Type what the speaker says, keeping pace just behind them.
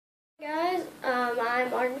guys,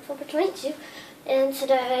 I'm Arden422, and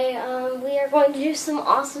today we are going to do some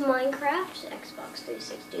awesome Minecraft, Xbox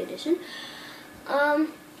 360 edition.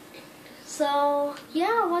 So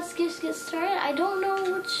yeah, let's just get started. I don't know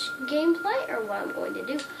which gameplay or what I'm going to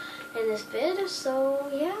do in this vid, so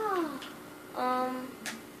yeah.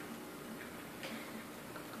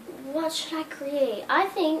 What should I create? I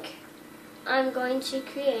think I'm going to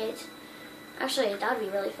create, actually that would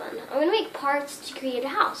be really fun. I'm going to make parts to create a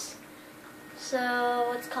house. So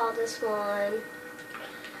let's call this one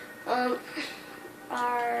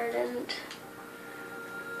Ardent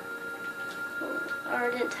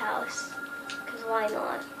House, because why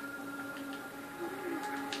not?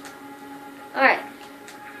 Alright,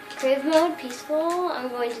 creative mode, peaceful. I'm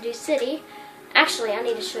going to do city. Actually, I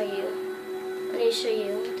need to show you.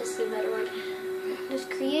 This is a better one. There's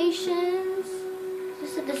creations.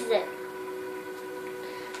 This is it.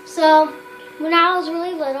 So, when I was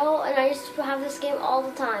really little, and I used to have this game all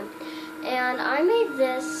the time, and I made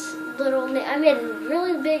this I made a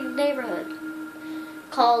really big neighborhood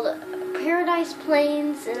called Paradise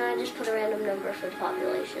Plains, and I just put a random number for the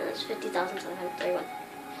population. It's 50,731.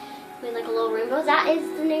 Made like a little rainbow. That is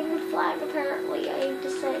the neighborhood flag, apparently. I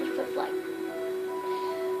decided to put a flag.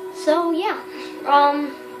 So, yeah.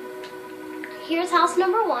 Here's house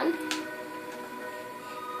number 1.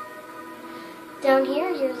 Down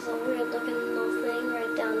here's a weird looking little thing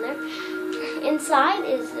right down there. Inside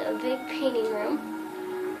is a big painting room,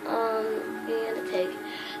 and a pig.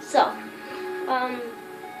 So,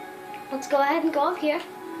 let's go ahead and go up here.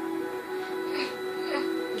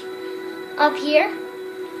 Up here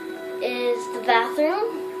is the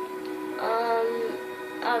bathroom,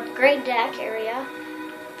 a great deck area,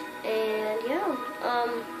 and yeah,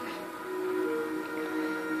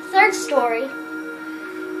 third story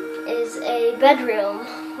is a bedroom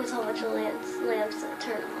with a whole bunch of lamps that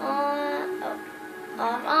turn on,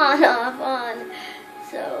 off, on.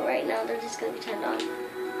 So right now they're just going to be turned on.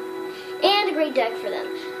 And a great deck for them.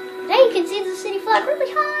 Now you can see the city flag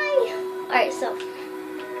really high. Alright, so,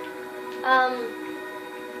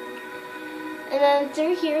 and then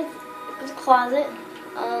through here is a closet.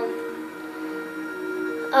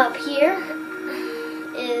 Up here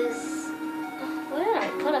is, what did I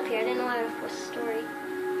put up here? I didn't know I was a story.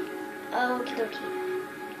 Okie dokie.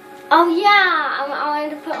 Oh yeah, I wanted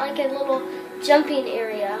to put like a little jumping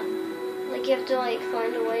area. Like you have to like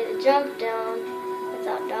find a way to jump down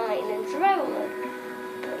without dying in survival mode.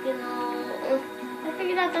 But you know, I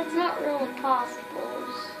figured out that's not really possible.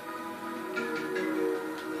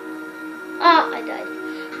 Oh, I died.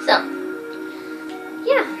 So,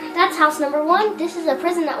 yeah, that's house number 1. This is a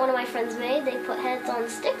prison that one of my friends made. They put heads on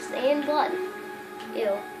sticks and blood.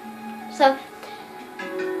 Ew. So,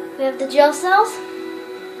 we have the jail cells.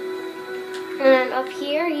 And then up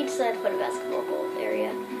here, he decided to put a basketball goal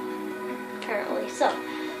area, apparently. So,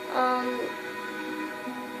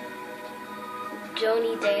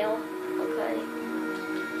 Joni Dale. Okay.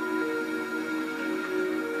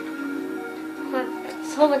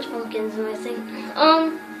 There's a whole bunch of pumpkins missing.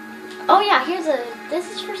 Oh yeah, this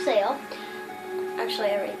is for sale. Actually,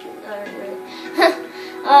 I already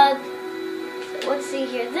let's see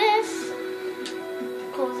here. This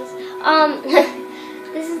closes.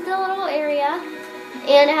 This is the little area,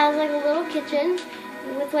 and it has like a little kitchen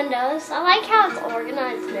with windows. I like how it's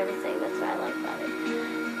organized and everything. That's what I like about it.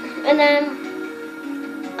 And then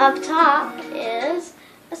up top is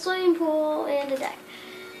a swimming pool and a deck.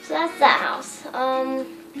 So that's that house.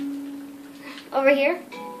 Over here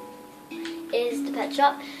is the pet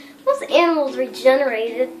shop. Most animals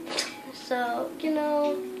regenerated, so you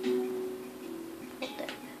know.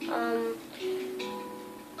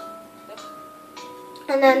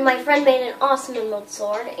 And then my friend made an awesome emerald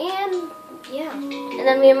sword, and yeah. And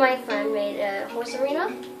then me and my friend made a horse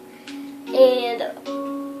arena and a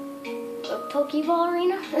Pokeball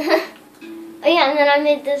arena. Oh yeah, and then I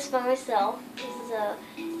made this by myself. This is a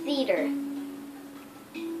theater.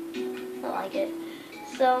 I like it.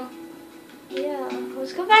 So, yeah,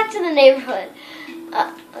 let's go back to the neighborhood.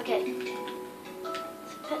 Okay.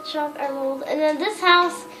 Pet shop, emerald, and then this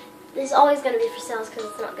house is always going to be for sale because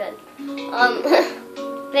it's not good.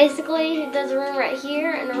 Basically, there's a room right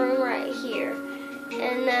here and a room right here,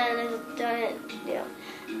 and then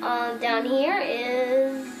down here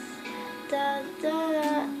is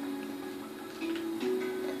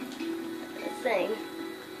thing.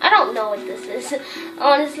 I don't know what this is.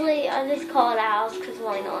 Honestly, I just call it a house because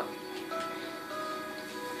why not?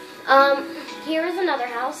 Here is another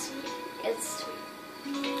house. It's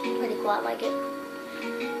pretty cool. I like it.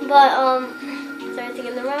 But is there anything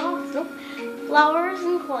in the house? Nope. Flowers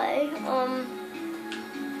and clay.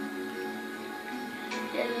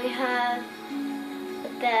 And we have a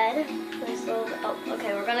bed. Nice little, oh,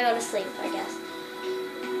 okay, we're gonna go to sleep, I guess.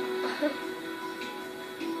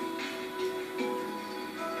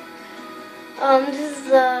 This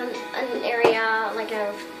is an area, like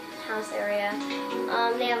a house area.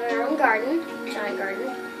 They have their own garden, giant garden.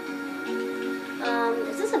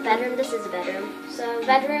 Is this a bedroom? This is a bedroom. So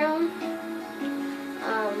bedroom,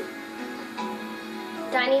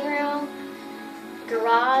 dining room,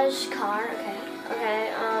 garage, car.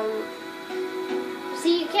 Okay.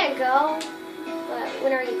 See, you can't go, but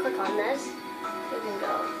whenever you click on this, you can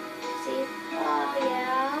go. See? Oh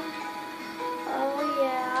yeah. Oh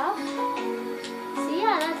yeah. See,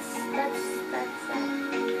 yeah, that's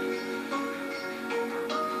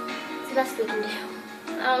the best we can do.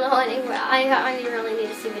 I don't know anywhere. I really need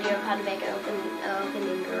to see a video of how to make an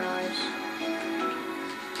opening garage.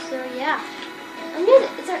 So yeah, I'm new.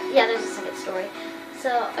 Yeah, there's a second story. So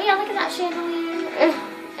oh yeah, look at that chandelier.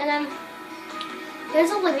 And then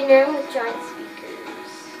there's a living room with giant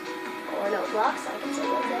speakers, or no, blocks. I can say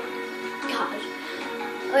what they. Gosh.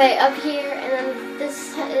 Okay, up here, and then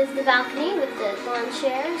this is the balcony with the lawn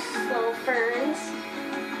chairs, little ferns,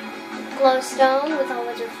 glowstone with a whole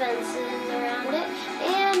bunch of fences around it,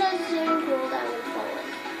 and a swimming pool that would fall in.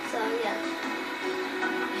 So yeah.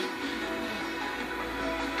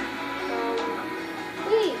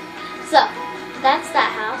 So that's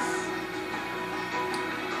that house.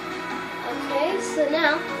 Okay, so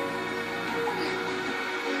now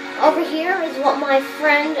over here is what my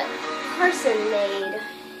friend Carson made.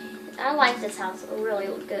 I like this house really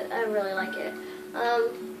good. I really like it.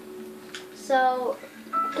 So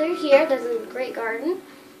through here, there's a great garden.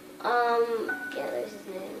 Yeah, there's his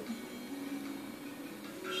name.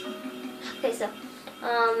 Okay, so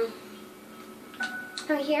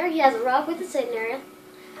right here he has a rug with a sitting area,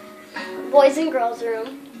 boys and girls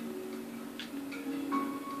room.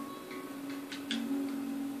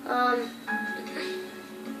 Okay,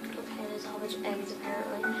 there's a whole bunch of eggs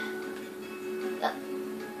apparently.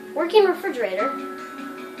 Working refrigerator.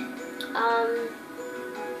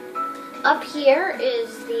 Up here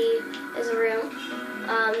is a room.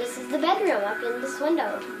 This is the bedroom up in this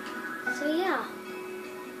window. So yeah.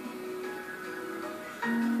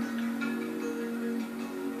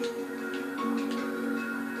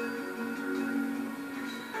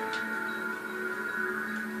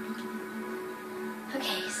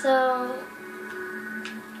 Okay, so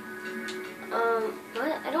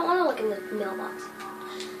what? I don't want to look in the mailbox.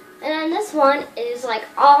 And then this one is like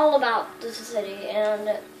all about the city,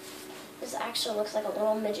 and this actually looks like a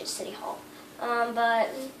little midget city hall.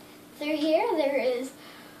 But through here there is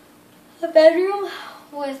a bedroom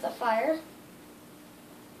with a fire,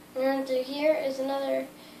 and then through here is another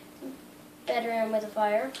bedroom with a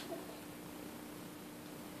fire.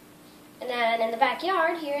 And then in the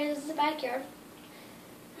backyard, here is the backyard.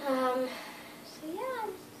 So yeah,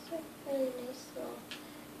 it's a really nice little.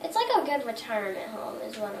 It's like a good retirement home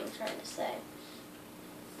is what I'm trying to say.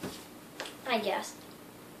 I guess.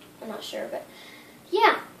 I'm not sure, but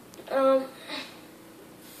yeah. And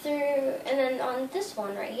then on this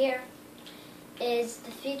one right here is the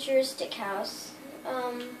futuristic house.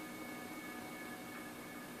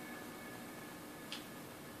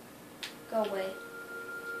 Go away.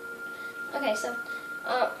 Okay, so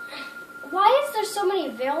why is there so many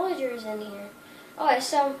villagers in here? Okay,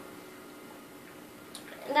 so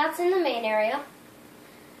that's in the main area.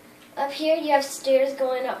 Up here you have stairs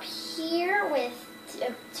going up here with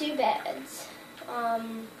two beds.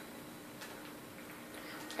 And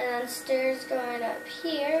then stairs going up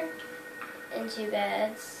here and two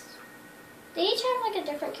beds. They each have like a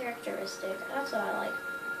different characteristic. That's what I like.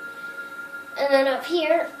 And then up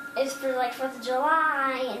here is for like 4th of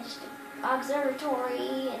July and just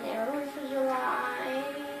observatory and every 4th of July.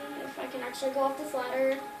 If I can actually go up this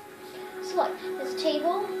ladder. So look, there's a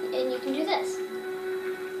table and you can do this.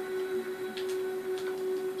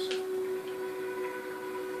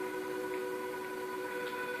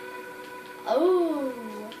 Oh.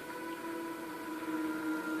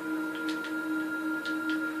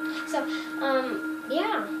 So,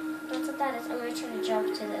 yeah, that's what that is. I'm going to try to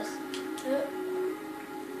jump to this.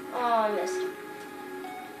 Oh, I missed.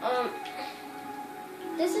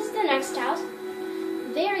 This is the next house.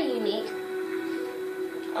 Very unique.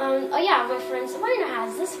 Oh yeah, my friend Selena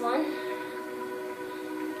has this one.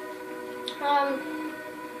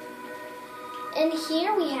 And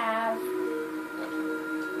here we have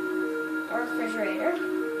a refrigerator,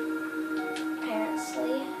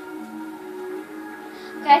 apparently.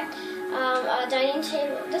 Okay, a dining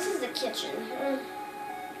table. This is the kitchen.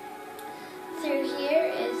 Through here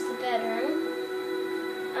is the bedroom.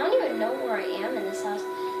 I don't even know where I am in this house.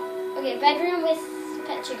 Okay, bedroom with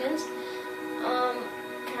pet chickens.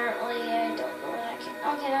 Currently I don't know where that came.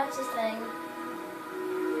 Okay, that's the thing.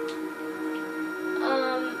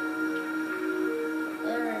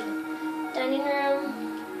 Dining room,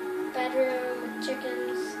 bedroom with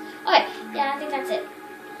chickens. Okay, yeah, I think that's it.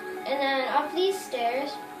 And then up these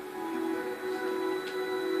stairs,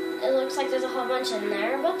 it looks like there's a whole bunch in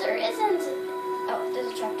there, but there isn't. Oh,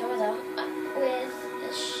 there's a trapdoor though, with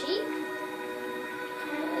a sheep.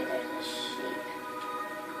 Apparently there's a sheep.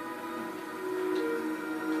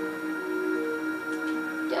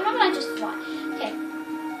 How about I just fly? Okay.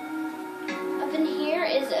 Up in here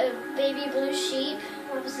is a baby blue sheep.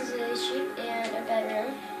 Well, this is a sheep and a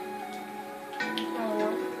bedroom. Another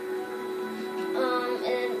one.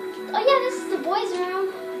 And oh yeah, this is the boys' room.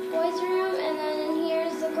 And then in here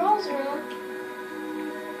is the girls' room.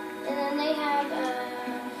 And then they have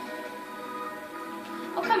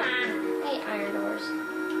oh come on! I hate iron doors.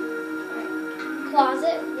 Alright.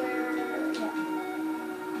 Closet where yeah.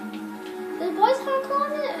 Do the boys have a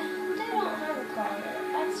closet? They don't have a closet.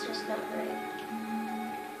 That's just not right.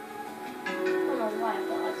 I don't know why I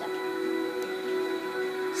felt like that.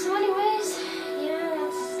 So anyways, yeah,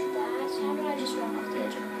 that's that. How did I just walk off the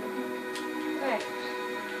edge of it?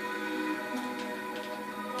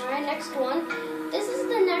 Alright, next one. This is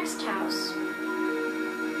the next house.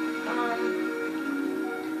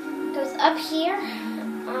 Goes up here,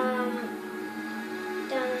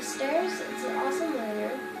 down the stairs. It's an awesome living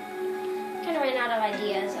room. Kind of ran out of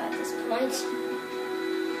ideas at this point.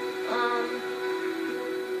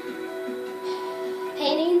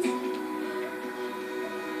 Paintings.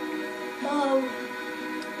 Hold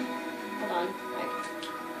on. Right.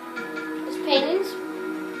 There's paintings.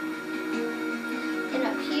 And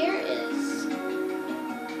up here is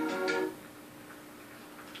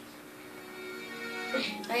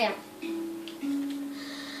oh yeah.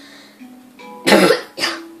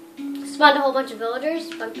 Spawned a whole bunch of villagers,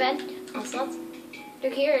 bunk bed, all slots.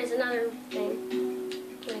 Through here is another thing.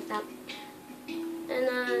 Like that. And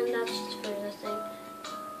then that's just for this thing.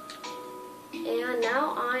 And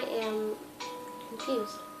now I am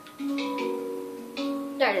confused.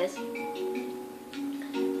 There it is.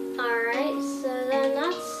 Alright, so then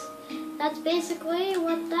that's basically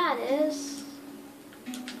what that is.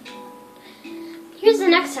 Here's the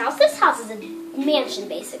next house. This house is a mansion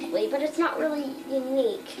basically, but it's not really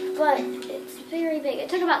unique. But it's very big. It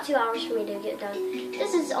took about 2 hours for me to get done.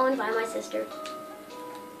 This is owned by my sister.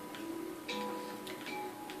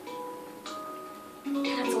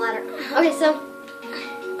 That's a ladder. Okay, so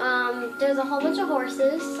there's a whole bunch of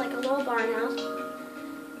horses, like a little barn house.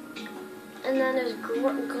 And then there's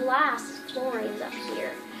glass flooring up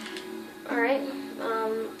here. Alright.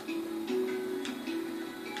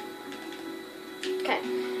 Okay.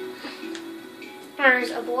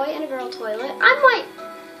 There's a boy and a girl toilet.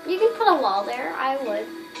 You can put a wall there. I would.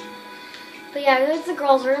 But yeah, there's the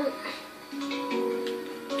girls' room.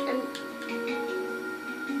 And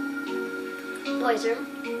boys' room.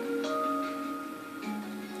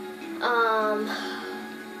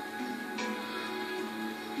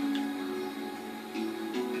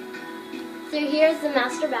 Through here is the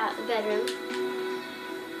master bedroom.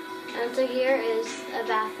 And through here is a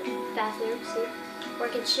bathroom, see? Where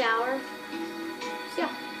I can shower. So,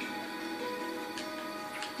 yeah.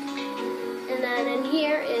 And then in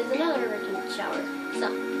here is another working shower.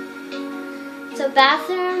 So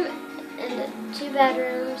bathroom and 2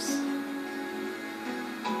 bedrooms.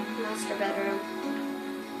 Master bedroom.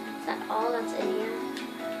 Is that all that's in here?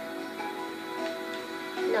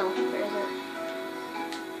 No, where is it?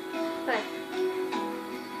 Okay.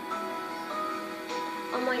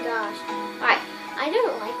 Oh my gosh. Alright, I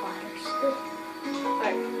don't like ladders.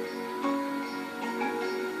 Alright.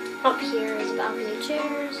 Up here is balcony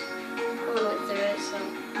chairs. I went through it, so,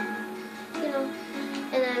 you know.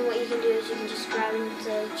 And then what you can do is you can just grab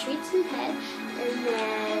the treats and pet. And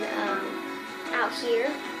then out here,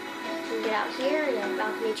 you can get out here, and then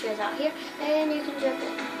balcony chairs out here, and you can jump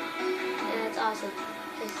in. And it's awesome.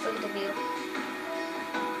 Just look at the view.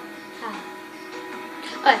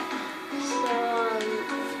 Okay, so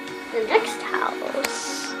the next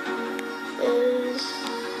house is.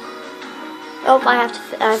 Oh, I have to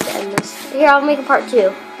end this. Here, I'll make a part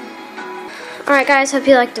 2. Alright, guys, hope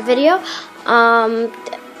you liked the video.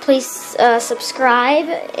 Please subscribe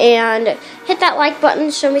and hit that like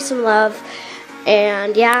button. Show me some love.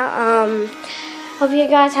 And yeah, hope you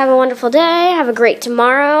guys have a wonderful day. Have a great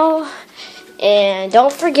tomorrow. And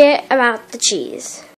don't forget about the cheese.